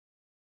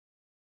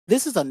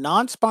This is a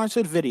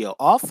non-sponsored video.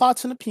 All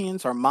thoughts and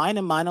opinions are mine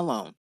and mine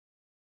alone.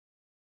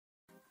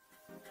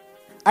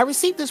 I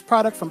received this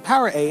product from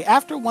PowerA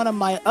after one of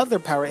my other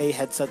PowerA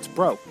headsets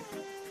broke.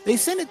 They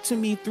sent it to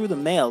me through the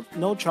mail,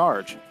 no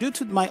charge, due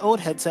to my old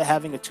headset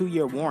having a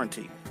 2-year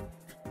warranty.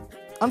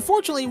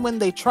 Unfortunately, when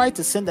they tried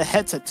to send the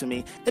headset to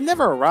me, it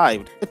never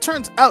arrived. It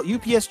turns out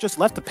UPS just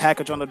left the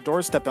package on the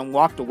doorstep and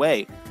walked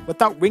away,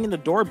 without ringing the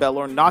doorbell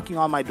or knocking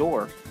on my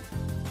door.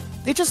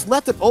 They just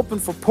left it open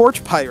for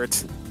porch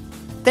pirates.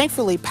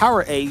 Thankfully,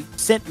 PowerA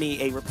sent me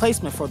a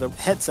replacement for the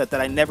headset that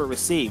I never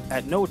received,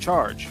 at no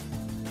charge.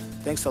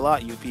 Thanks a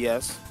lot,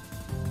 UPS.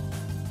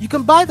 You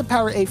can buy the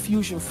PowerA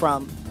Fusion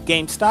from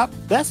GameStop,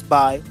 Best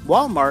Buy,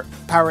 Walmart,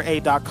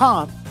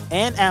 PowerA.com,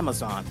 and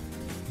Amazon.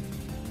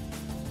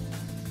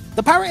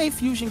 The PowerA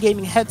Fusion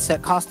gaming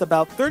headset costs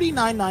about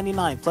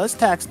 $39.99 plus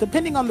tax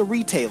depending on the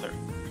retailer.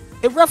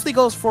 It roughly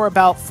goes for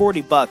about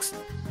 $40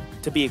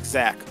 to be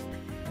exact.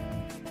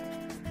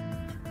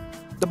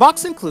 The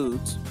box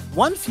includes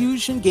one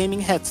Fusion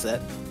gaming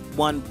headset,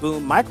 one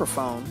boom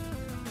microphone,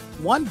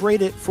 one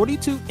braided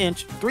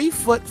 42-inch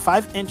 3-foot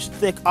 5-inch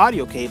thick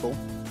audio cable,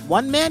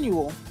 one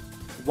manual,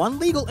 one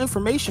legal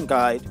information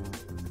guide,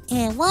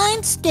 and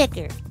one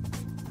sticker.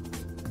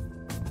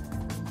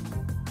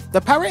 The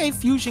PowerA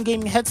Fusion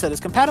gaming headset is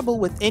compatible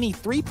with any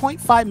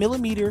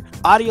 3.5mm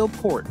audio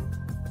port.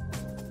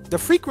 The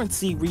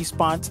frequency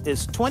response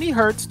is 20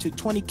 Hz to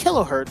 20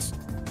 kHz,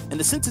 and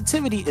the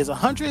sensitivity is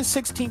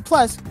 116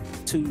 plus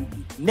to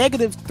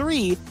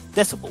 -3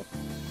 dB.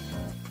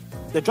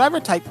 The driver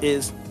type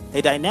is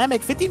a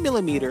dynamic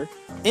 50mm,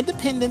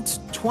 independence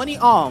 20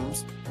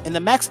 ohms, and the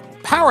max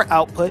power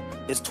output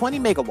is 20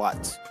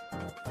 megawatts.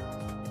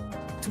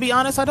 To be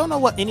honest, I don't know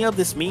what any of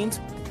this means,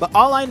 but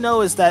all I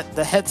know is that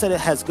the headset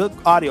has good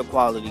audio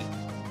quality.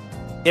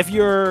 If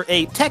you're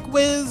a tech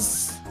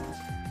whiz,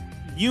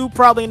 you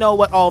probably know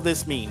what all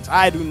this means.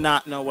 I do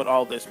not know what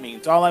all this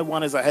means. All I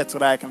want is a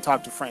headset I can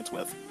talk to friends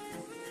with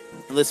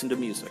and listen to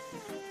music.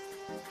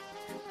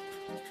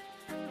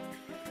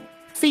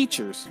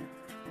 Features: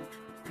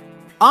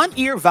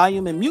 on-ear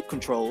volume and mute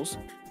controls,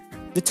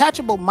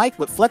 detachable mic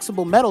with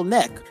flexible metal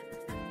neck,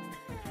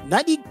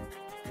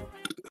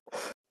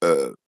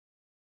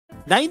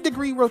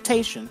 90-degree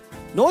rotation,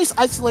 noise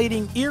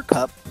isolating ear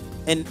cup,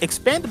 and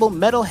expandable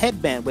metal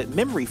headband with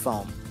memory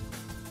foam.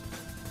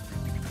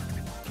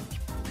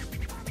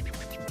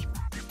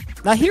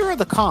 Now here are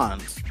the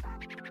cons.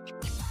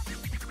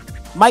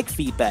 Mic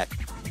feedback.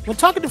 When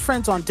talking to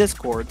friends on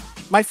Discord,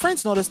 my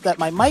friends noticed that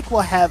my mic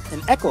will have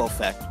an echo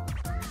effect.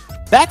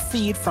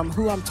 Backfeed from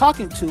who I'm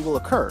talking to will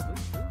occur.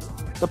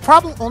 The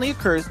problem only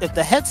occurs if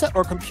the headset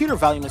or computer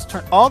volume is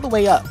turned all the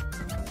way up.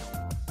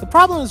 The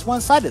problem is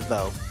one-sided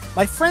though.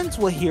 My friends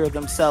will hear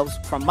themselves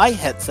from my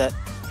headset,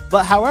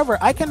 but however,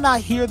 I cannot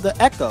hear the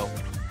echo.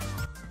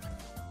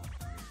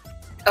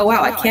 Oh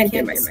wow, I can't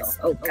hear myself.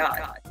 Oh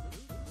god.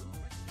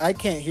 I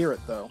can't hear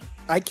it though.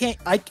 I can't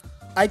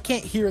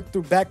hear it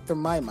through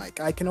my mic.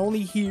 I can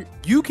only hear,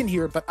 you can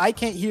hear it, but I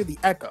can't hear the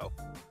echo.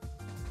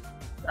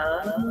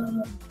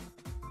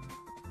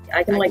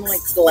 I can like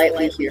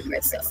slightly hear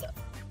myself.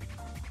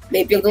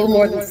 Maybe a little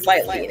more than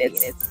slightly, and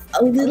it's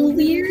a little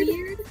weird.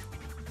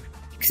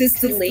 Because it's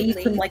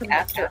delayed from like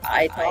after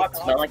I talk,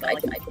 so like I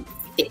can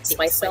fix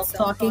myself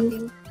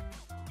talking.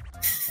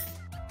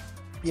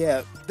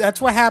 Yeah, that's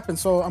what happened.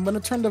 So I'm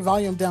gonna turn the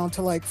volume down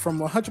to like from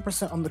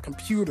 100% on the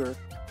computer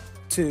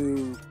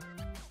to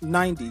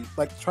 90.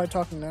 Like, try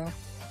talking now.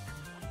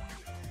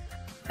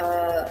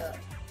 I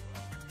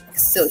can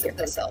still hear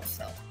myself.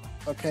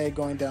 Okay,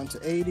 going down to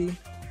 80.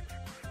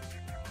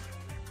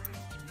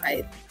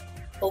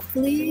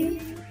 Hopefully.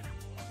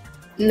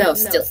 No,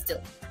 still.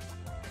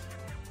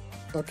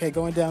 Okay,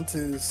 going down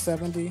to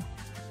 70.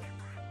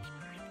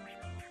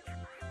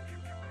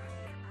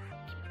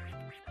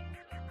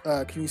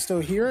 Can you still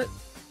hear it?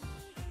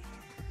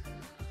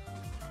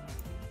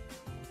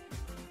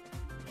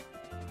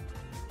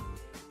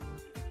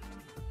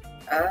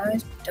 I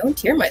don't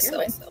hear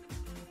myself.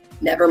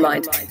 Never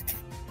mind.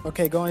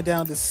 Okay, going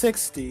down to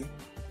 60.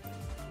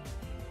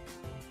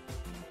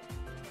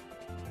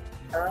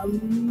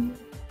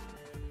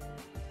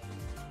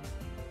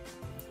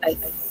 I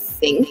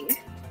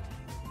think.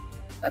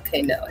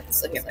 Okay, no, I can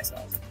still hear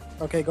myself.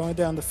 Okay, going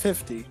down to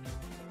 50.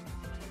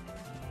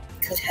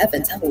 Good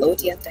heavens, how low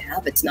do you have to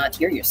have it to not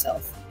hear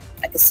yourself?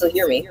 I can still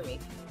hear me.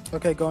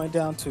 Okay, going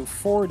down to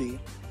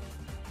 40.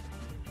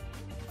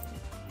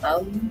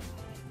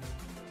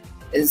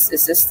 Is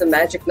this the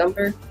magic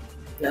number?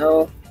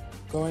 No.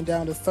 Going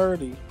down to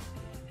 30.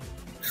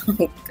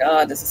 Oh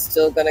god, this is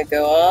still gonna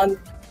go on?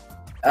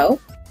 Oh?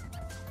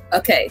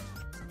 Okay.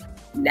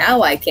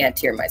 Now I can't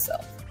hear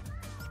myself.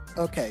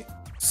 Okay,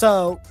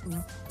 so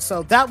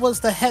that was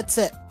the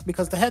headset,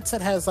 because the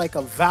headset has like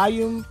a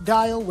volume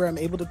dial where I'm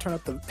able to turn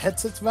up the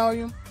headset's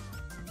volume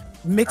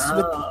mixed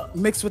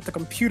with the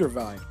computer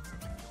volume.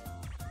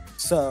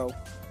 So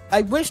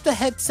I wish the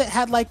headset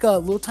had like a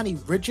little tiny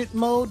rigid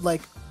mode,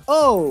 like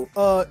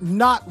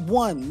not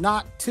 1,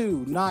 not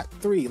 2, not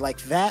 3,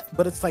 like that,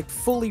 but it's like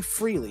fully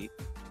freely.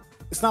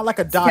 It's not like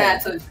a dial. Yeah,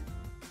 so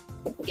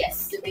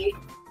guesstimate.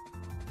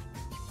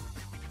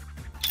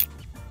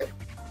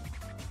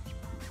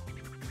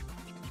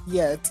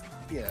 Yeah,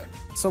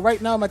 So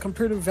right now my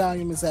computer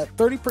volume is at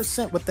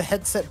 30% with the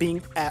headset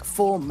being at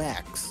full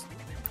max.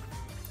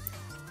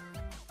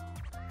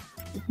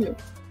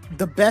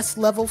 The best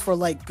level for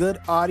like good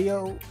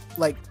audio,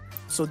 like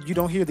so you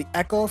don't hear the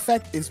echo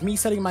effect, is me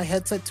setting my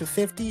headset to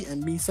 50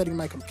 and me setting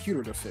my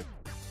computer to 50.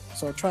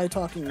 So try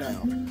talking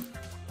now.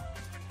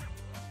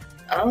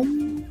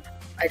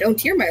 I don't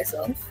hear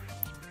myself.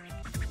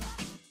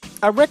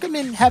 I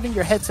recommend having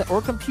your headset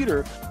or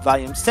computer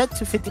volume set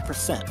to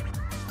 50%.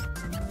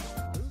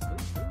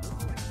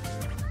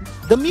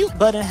 The mute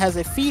button has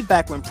a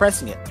feedback when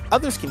pressing it.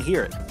 Others can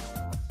hear it.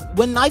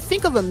 When I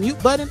think of a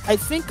mute button, I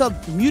think of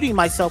muting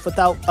myself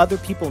without other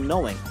people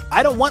knowing.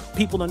 I don't want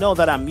people to know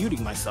that I'm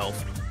muting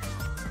myself.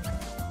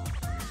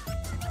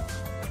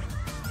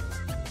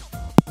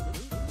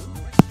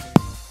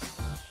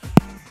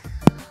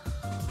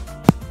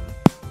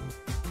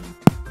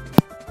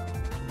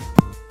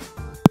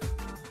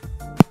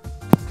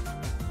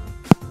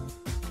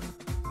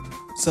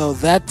 So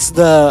that's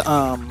the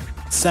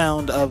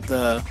sound of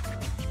the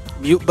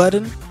mute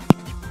button.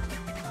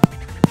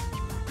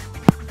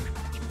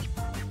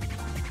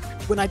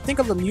 When I think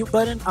of a mute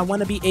button, I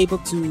want to be able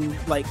to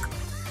like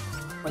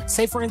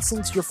say for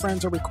instance your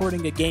friends are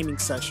recording a gaming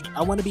session.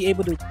 I want to be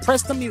able to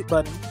press the mute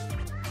button,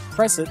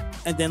 press it,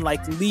 and then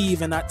like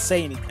leave and not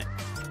say anything.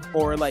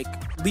 Or like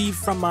leave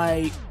from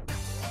my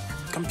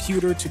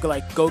computer to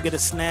like go get a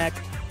snack,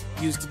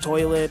 use the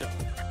toilet,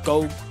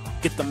 go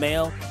get the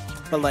mail.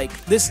 But like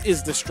this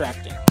is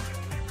distracting.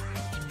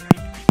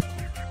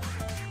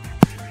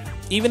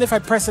 Even if I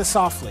press it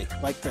softly,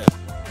 like this.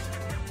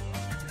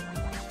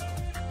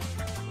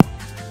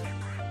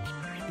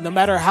 No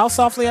matter how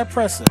softly I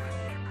press it,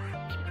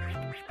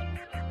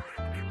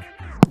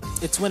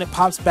 it's when it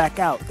pops back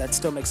out that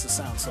still makes a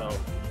sound. So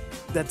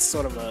that's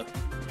sort of a,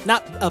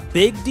 not a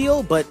big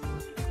deal, but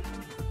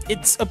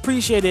it's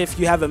appreciated if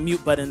you have a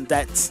mute button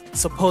that's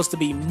supposed to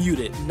be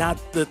muted, not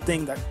the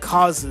thing that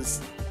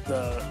causes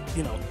the,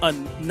 you know,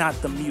 not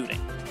the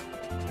muting,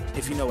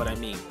 if you know what I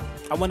mean.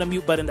 I want a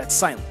mute button that's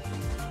silent.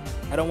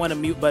 I don't want a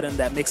mute button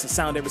that makes a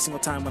sound every single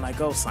time when I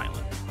go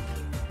silent.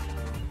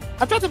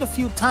 I've tried it a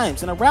few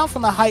times and around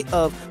from a height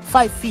of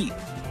 5 feet.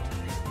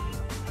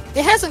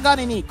 It hasn't got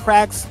any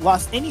cracks,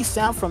 lost any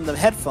sound from the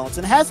headphones,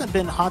 and hasn't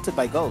been haunted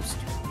by ghosts.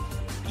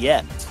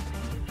 Yet.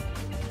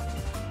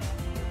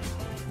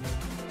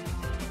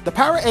 The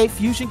PowerA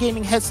Fusion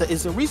Gaming headset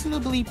is a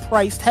reasonably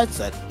priced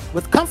headset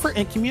with comfort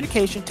and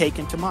communication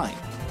taken to mind.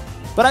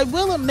 But I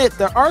will admit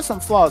there are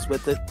some flaws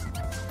with it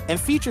and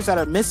features that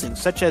are missing,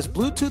 such as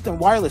Bluetooth and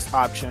wireless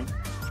option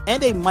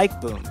and a mic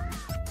boom.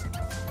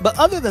 But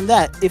other than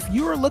that, if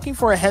you are looking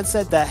for a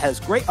headset that has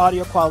great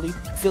audio quality,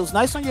 feels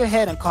nice on your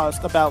head, and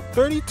costs about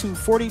 $30 to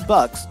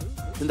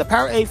 $40, then the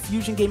PowerA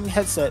Fusion Gaming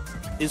headset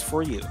is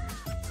for you.